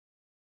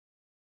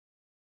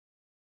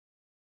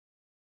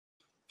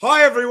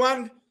Hi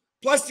everyone,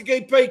 Plastic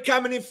EP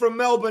coming in from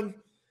Melbourne.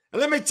 And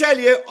let me tell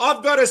you,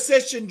 I've got a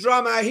session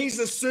drummer. He's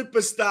a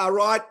superstar,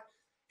 right?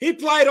 He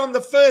played on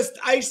the first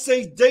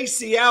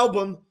AC/DC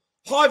album,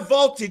 High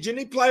Voltage, and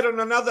he played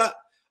on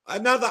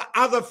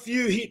other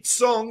few hit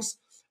songs,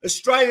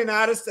 Australian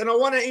artist. And I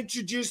want to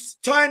introduce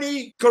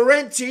Tony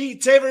Currenti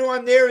to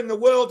everyone there in the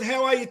world.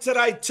 How are you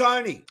today,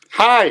 Tony?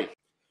 Hi.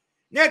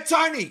 Now,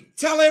 Tony,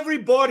 tell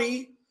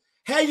everybody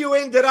how you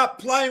ended up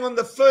playing on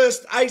the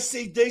first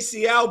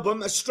AC/DC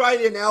album,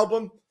 Australian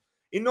album,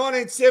 in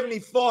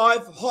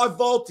 1975, High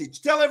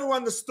Voltage. Tell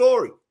everyone the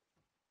story.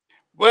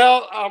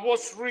 Well, I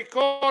was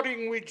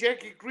recording with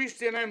Jackie,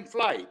 Christian and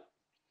Flight,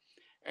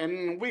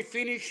 and we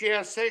finished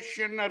our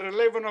session at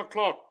 11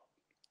 o'clock.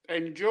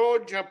 And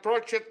George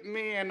approached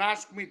me and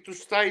asked me to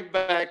stay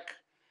back,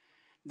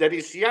 that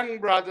his young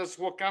brothers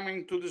were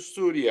coming to the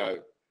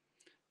studio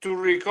to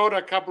record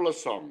a couple of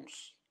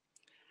songs.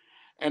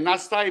 And I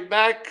stayed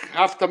back.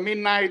 After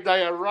midnight,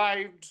 I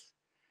arrived.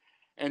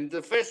 And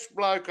the first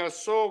bloke I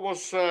saw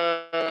was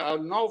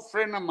an old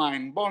friend of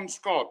mine, Bon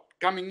Scott,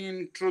 coming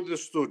in through the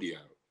studio.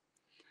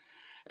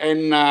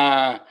 And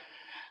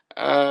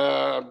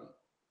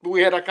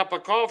we had a cup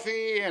of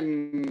coffee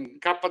and a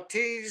cup of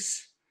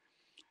teas.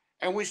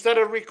 And we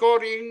started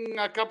recording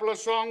a couple of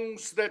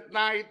songs that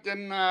night.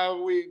 And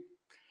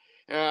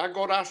I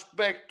got asked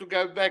back to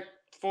go back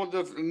for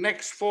the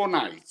next 4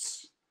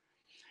 nights.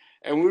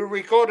 And we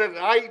recorded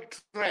 8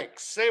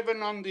 tracks,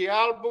 7 on the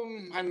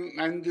album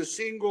and the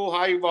single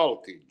High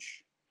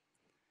Voltage.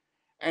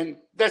 And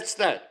that's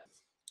that.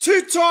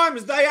 2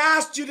 times they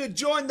asked you to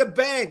join the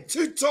band.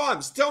 2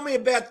 times. Tell me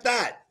about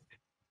that.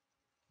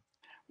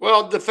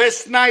 Well, the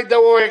first night they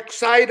were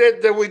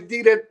excited that we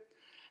didn't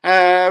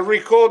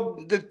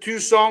record the 2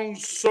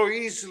 songs so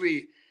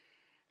easily.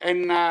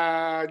 And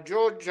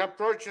George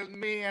approached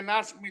me and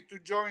asked me to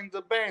join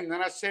the band.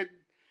 And I said,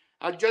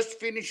 I just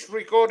finished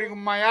recording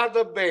my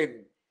other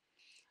band.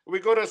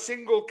 We got a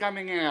single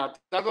coming out.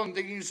 I don't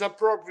think it's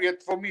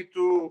appropriate for me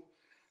to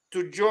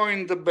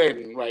join the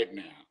band right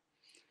now.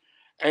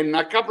 And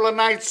a couple of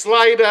nights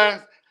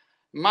later,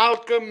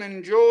 Malcolm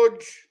and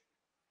George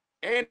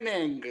and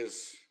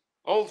Angus,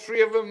 all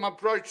 3 of them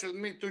approached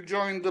me to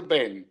join the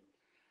band.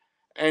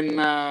 And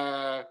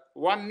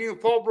one new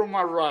problem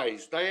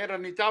arose. I had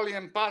an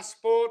Italian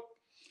passport,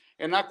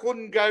 and I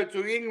couldn't go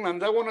to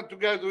England. I wanted to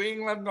go to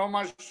England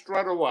almost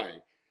straight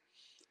away.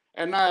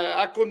 And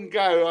I couldn't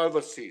go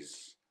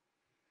overseas.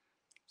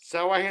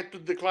 So I had to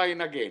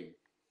decline again.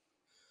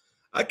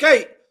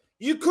 Okay,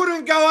 you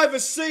couldn't go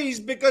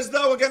overseas because they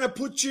were going to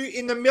put you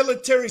in the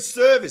military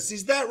service.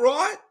 Is that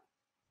right?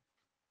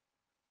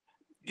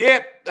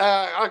 Yeah,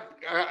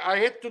 I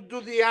had to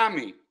do the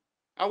army.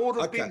 I would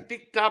have been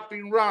picked up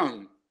in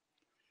Rome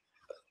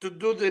to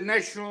do the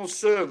national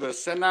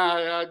service, and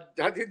I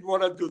didn't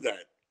want to do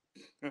that.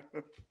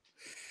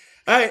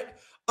 Hey,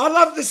 I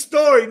love the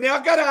story. Now,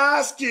 I've got to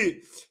ask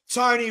you,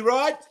 Tony,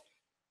 right?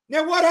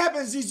 Now, what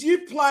happens is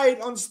you played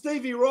on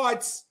Stevie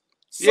Wright's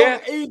song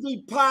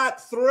Evie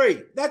Part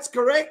 3. That's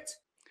correct?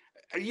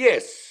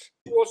 Yes.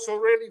 It was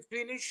already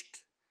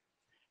finished,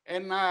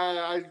 and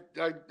I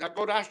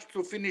got asked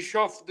to finish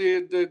off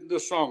the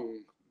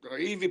song,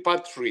 Evie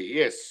Part 3,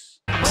 yes.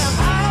 Well,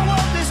 I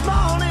woke this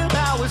morning,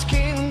 I was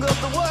king of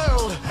the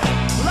world,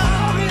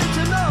 longing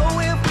to know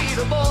if we'd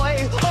a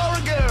boy or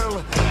a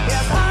girl.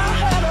 Yes, I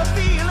had a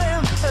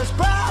feeling as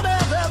proud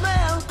as a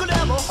man could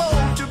ever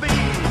hope to be.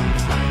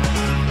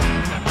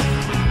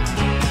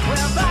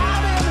 Well,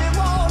 by every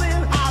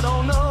morning, I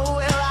don't know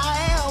where I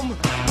am.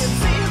 It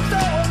seems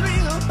so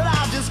unreal, but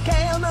I just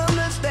can't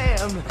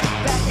understand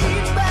that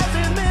each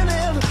passing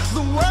minute,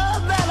 the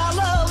world that I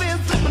love is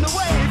slipping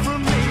away from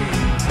me.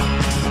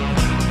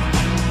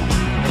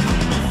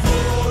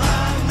 All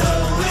I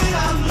know is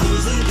I'm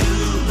losing you.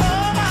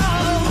 I'm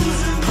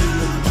losing you.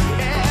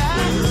 Yeah.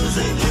 I'm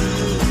losing you.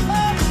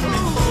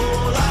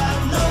 All I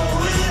know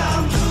is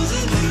I'm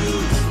losing you.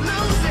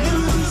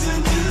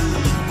 Losing you.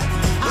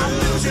 I'm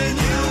losing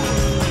you.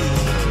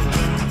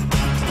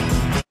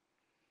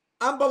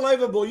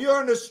 Unbelievable.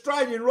 You're an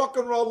Australian rock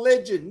and roll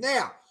legend.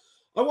 Now,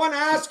 I want to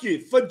ask you,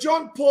 for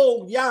John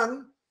Paul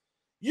Young,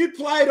 you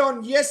played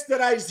on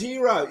Yesterday's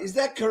Hero. Is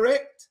that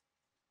correct?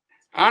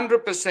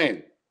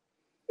 100%.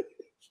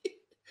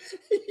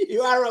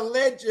 You are a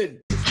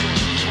legend.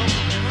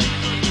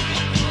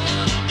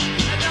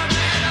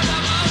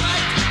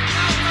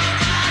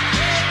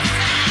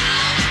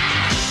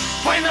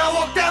 When I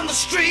walk down the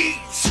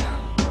streets,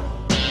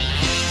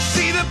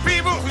 see the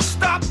people who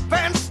stop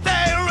and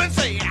stare and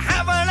say,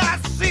 haven't I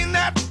seen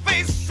that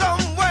face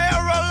somewhere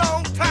a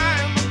long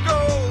time ago?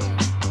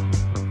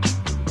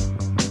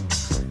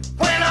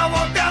 When I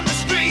walk down the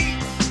street,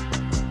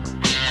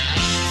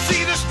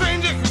 see the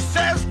stranger who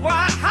says,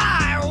 why,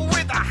 hi,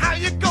 with a how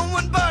you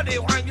going, buddy?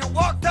 When you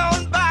walked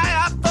on by,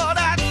 I thought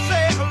I'd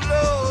say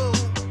hello.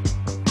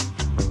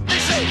 They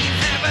say,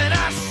 haven't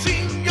I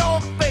seen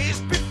your face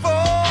before?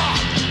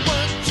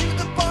 Weren't you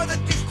the boy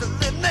that used to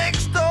live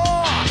next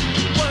door?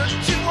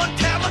 Weren't you on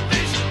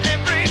television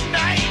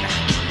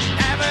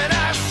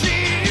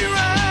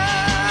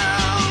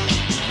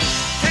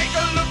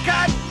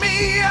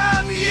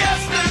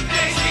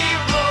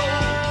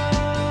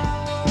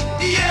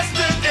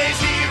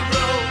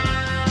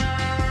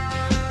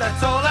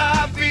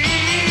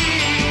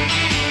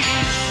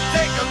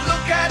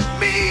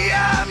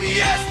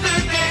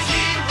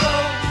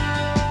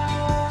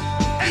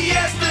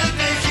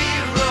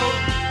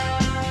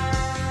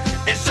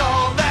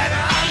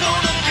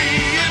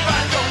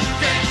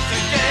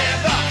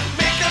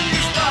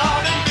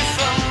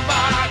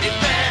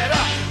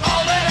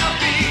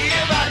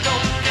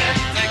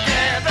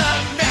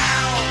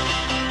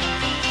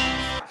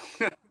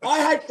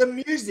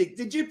music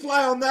did you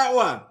play on that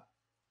one?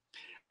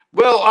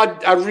 Well,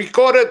 I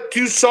recorded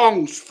 2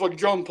 songs for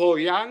John Paul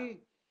Young,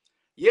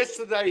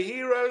 Yesterday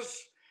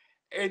Heroes,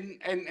 and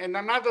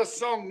another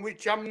song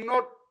which I'm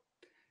not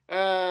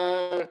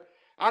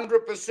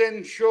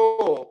 100%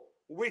 sure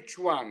which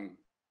one.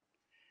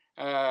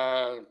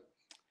 My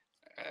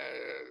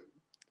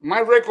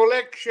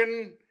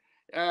recollection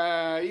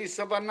is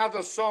of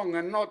another song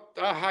and not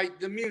I Hate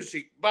the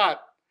Music,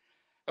 but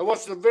it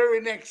was the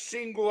very next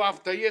single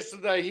after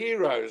Yesterday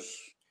Heroes.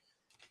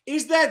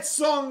 Is that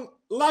song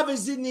Love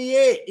Is in the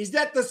Air? Is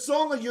that the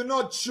song or you're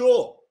not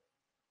sure?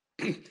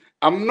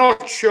 I'm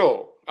not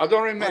sure. I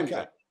don't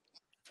remember.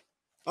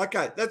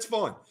 Okay, that's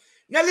fine.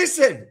 Now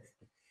listen,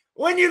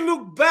 when you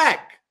look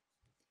back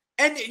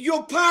and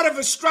you're part of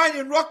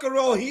Australian rock and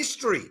roll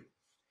history,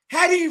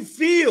 how do you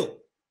feel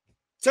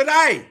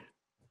today?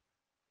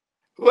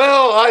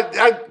 Well,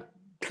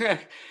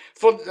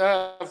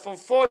 for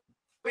 40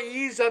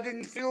 years, I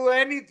didn't feel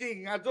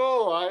anything at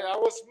all. I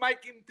was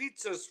making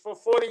pizzas for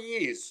 40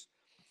 years.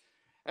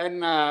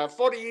 And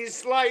 40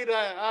 years later,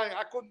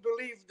 I couldn't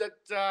believe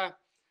that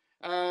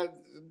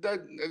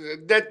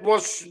that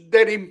was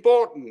that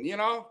important, you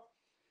know.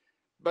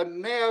 But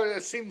now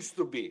it seems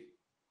to be.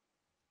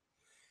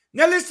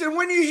 Now listen,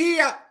 when you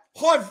hear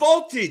High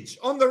Voltage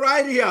on the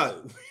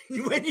radio,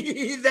 when you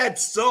hear that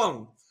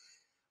song,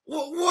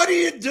 what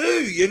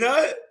do, you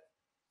know?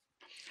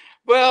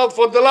 Well,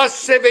 for the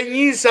last 7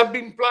 years, I've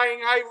been playing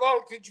High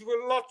Voltage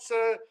with lots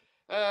of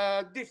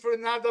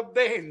different other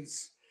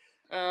bands.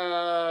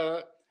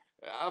 I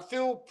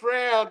feel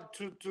proud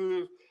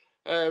to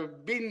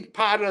being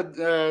part of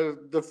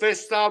the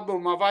first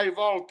album of High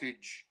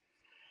Voltage.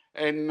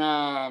 And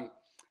I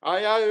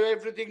owe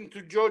everything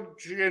to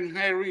George and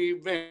Harry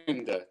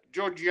Vender,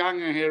 George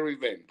Young and Harry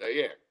Vender,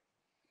 yeah.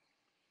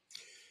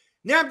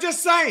 Now, I'm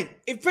just saying,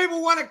 if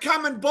people want to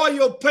come and buy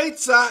your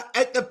pizza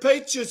at the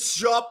pizza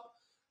shop,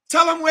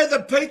 tell them where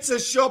the pizza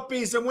shop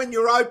is and when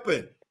you're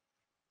open.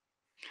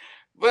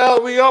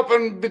 Well, we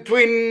open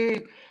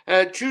between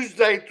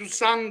Tuesday to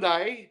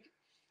Sunday,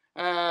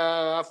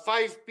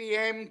 5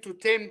 p.m. to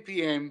 10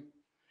 p.m.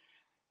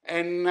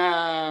 And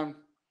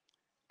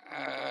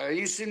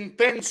it's in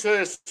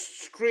Penshurst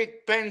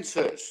Street,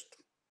 Penshurst.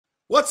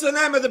 What's the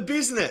name of the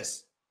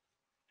business?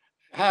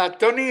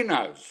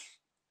 Tonino's.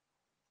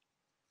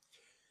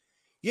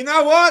 You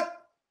know what?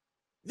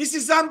 This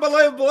is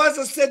unbelievable. As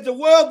I said, the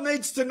world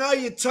needs to know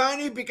you,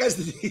 Tony, because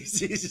this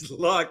is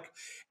like,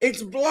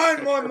 it's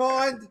blown my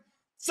mind.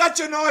 Such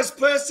a nice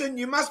person.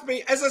 You must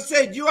be, as I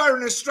said, you are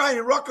an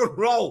Australian rock and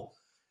roll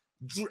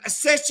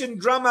session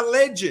drummer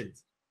legend.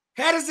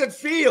 How does it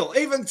feel,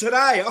 even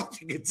today? I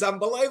think it's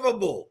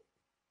unbelievable.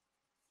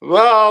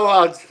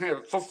 Well,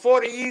 for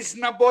 40 years,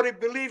 nobody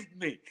believed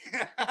me.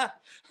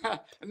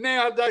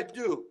 Now they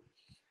do.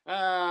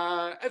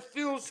 It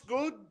feels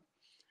good.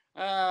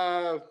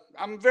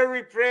 I'm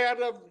very proud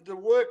of the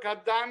work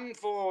I've done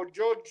for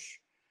George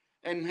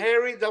and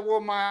Harry. They were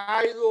my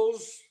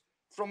idols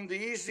from the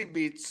Easy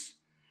Beats.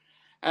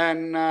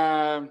 And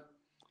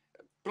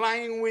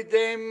playing with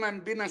them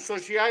and being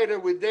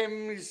associated with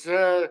them is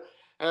an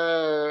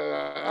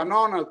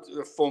honor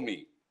for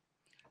me.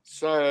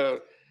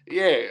 So,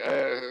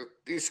 yeah,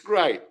 it's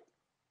great.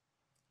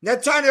 Now,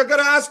 Tony, I've got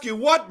to ask you,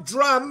 what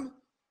drum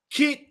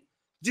kit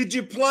did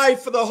you play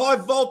for the High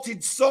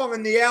Voltage song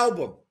and the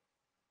album?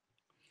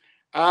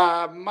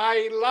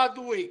 My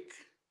Ludwig,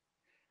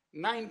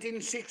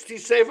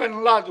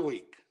 1967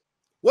 Ludwig.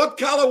 What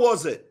color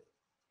was it?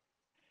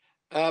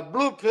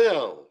 Blue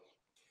Pearl.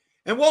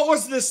 And what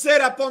was the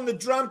setup on the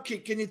drum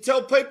kit? Can you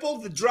tell people,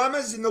 the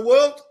drummers in the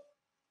world?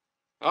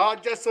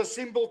 Just a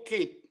simple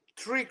kit.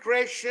 3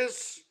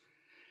 crashes,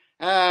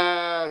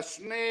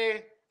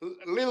 snare,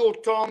 little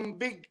tom,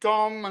 big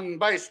tom, and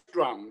bass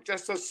drum.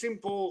 Just a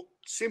simple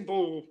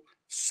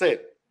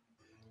set.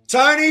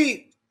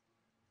 Tony,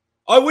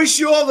 I wish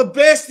you all the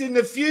best in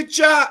the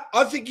future.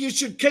 I think you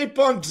should keep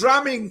on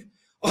drumming.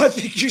 I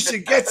think you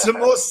should get some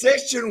more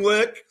session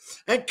work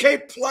and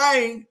keep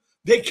playing,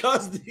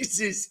 because this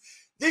is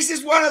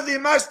one of the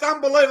most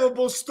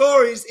unbelievable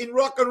stories in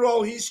rock and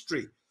roll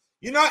history.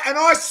 You know, and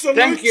I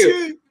salute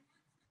you.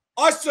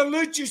 I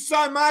salute you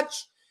so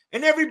much,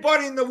 and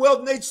everybody in the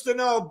world needs to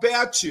know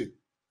about you.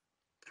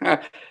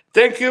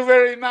 Thank you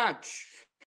very much.